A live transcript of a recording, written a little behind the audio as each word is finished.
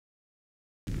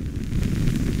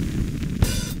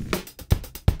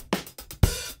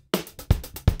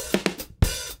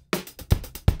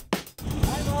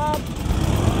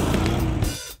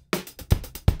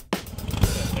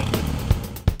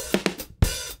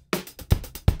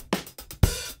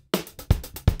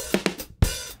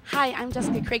Hi, I'm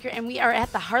Jessica Craker, and we are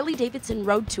at the Harley-Davidson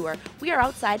Road Tour. We are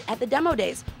outside at the demo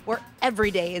days, where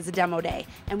every day is a demo day,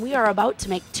 and we are about to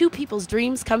make two people's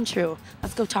dreams come true.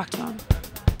 Let's go talk to them.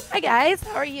 Hi guys,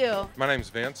 how are you? My name's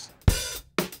Vince.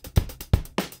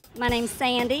 My name's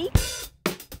Sandy.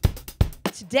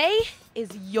 Today is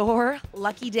your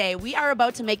lucky day. We are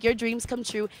about to make your dreams come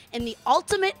true in the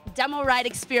ultimate demo ride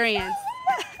experience.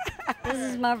 This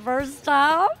is my first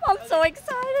time. I'm so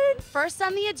excited. First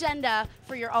on the agenda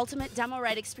for your ultimate demo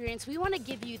ride experience, we want to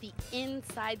give you the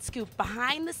inside scoop,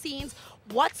 behind the scenes,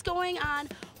 what's going on,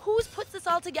 who's puts this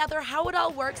all together, how it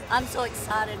all works. I'm so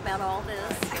excited about all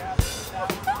this.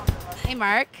 Hey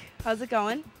Mark, how's it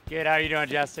going? Good, how are you doing,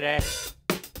 Jess, today?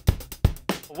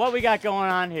 What we got going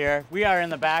on here, we are in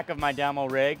the back of my demo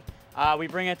rig. We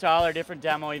bring it to all our different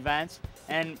demo events,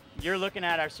 and you're looking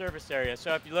at our service area.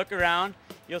 So if you look around,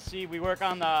 you'll see we work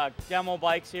on the demo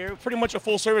bikes here. Pretty much a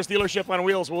full-service dealership on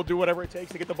wheels. We'll do whatever it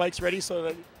takes to get the bikes ready so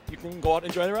that you can go out and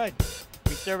enjoy the ride.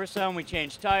 We service them, we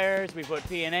change tires, we put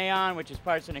P&A on, which is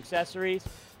parts and accessories,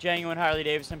 genuine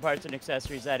Harley-Davidson parts and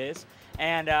accessories, that is.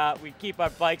 And we keep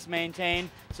our bikes maintained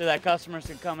so that customers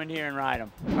can come in here and ride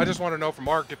them. I just want to know from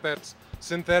Mark if that's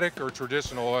synthetic or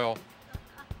traditional oil.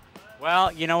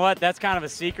 Well, you know what? That's kind of a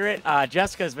secret.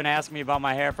 Jessica's been asking me about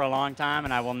my hair for a long time,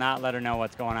 and I will not let her know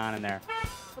what's going on in there.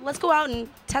 But let's go out and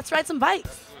test ride some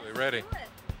bikes. Absolutely ready.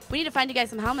 We need to find you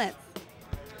guys some helmets.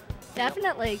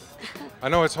 Definitely. I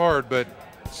know it's hard, but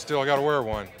still I got to wear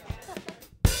one.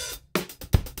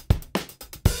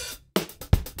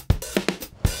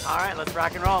 All right, let's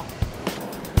rock and roll.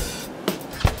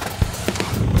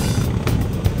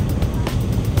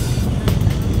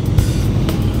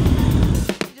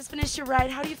 You just finished your ride.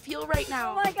 How do you feel right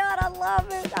now? Oh my God, I love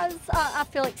it. I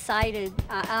feel excited.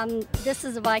 This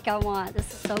is the bike I want.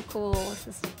 This is so cool. This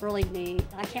is really neat.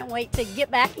 I can't wait to get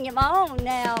back and get my own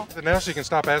now. So now she can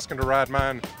stop asking to ride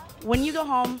mine. When you go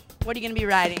home, what are you going to be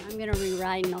riding? I'm going to be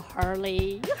riding a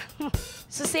Harley.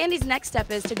 So Sandy's next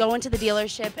step is to go into the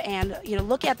dealership and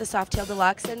look at the Softail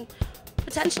Deluxe and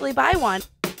potentially buy one.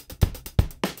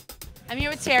 I'm here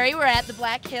with Terry. We're at the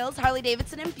Black Hills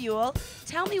Harley-Davidson and Buell.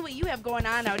 Tell me what you have going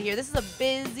on out here. This is a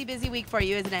busy, busy week for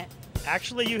you, isn't it?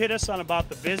 Actually, you hit us on about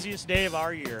the busiest day of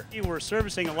our year. We're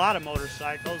servicing a lot of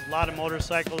motorcycles. A lot of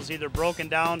motorcycles either broken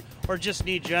down or just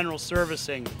need general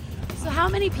servicing. So how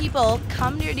many people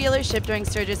come to your dealership during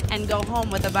Sturgis and go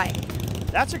home with a bike?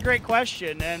 That's a great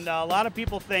question, and a lot of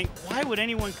people think, why would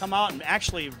anyone come out and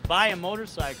actually buy a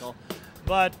motorcycle?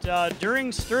 But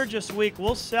during Sturgis week,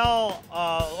 we'll sell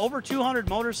over 200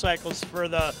 motorcycles for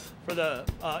the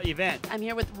event. I'm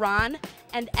here with Ron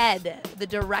and Ed, the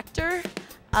director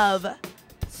of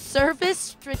Service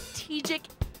Strategic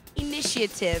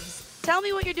Initiatives. Tell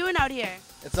me what you're doing out here.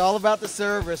 It's all about the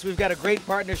service. We've got a great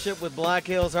partnership with Black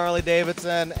Hills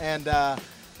Harley-Davidson, and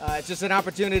it's just an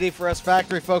opportunity for us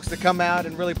factory folks to come out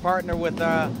and really partner with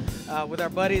our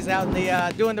buddies out in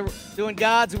the doing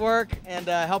God's work and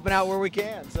helping out where we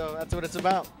can. So that's what it's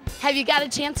about. Have you got a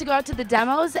chance to go out to the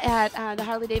demos at the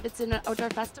Harley-Davidson Outdoor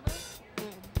Festival?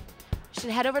 You should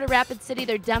head over to Rapid City.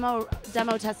 They're demo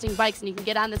testing bikes, and you can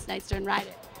get on this Nightster and ride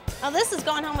it. Oh, this is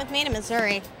going home with me to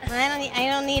Missouri. I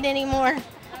don't need any more.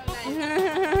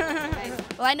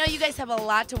 Well, I know you guys have a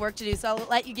lot to work to do, so I'll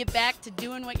let you get back to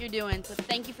doing what you're doing. So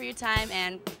thank you for your time,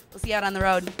 and we'll see you out on the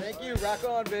road. Thank you. Rock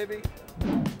on, baby.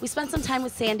 We spent some time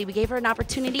with Sandy. We gave her an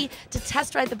opportunity to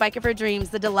test ride the bike of her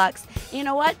dreams, the Deluxe. And you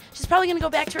know what? She's probably going to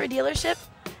go back to her dealership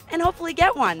and hopefully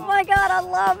get one. Oh my God, I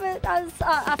love it.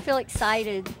 I feel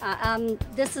excited.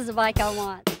 This is the bike I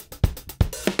want.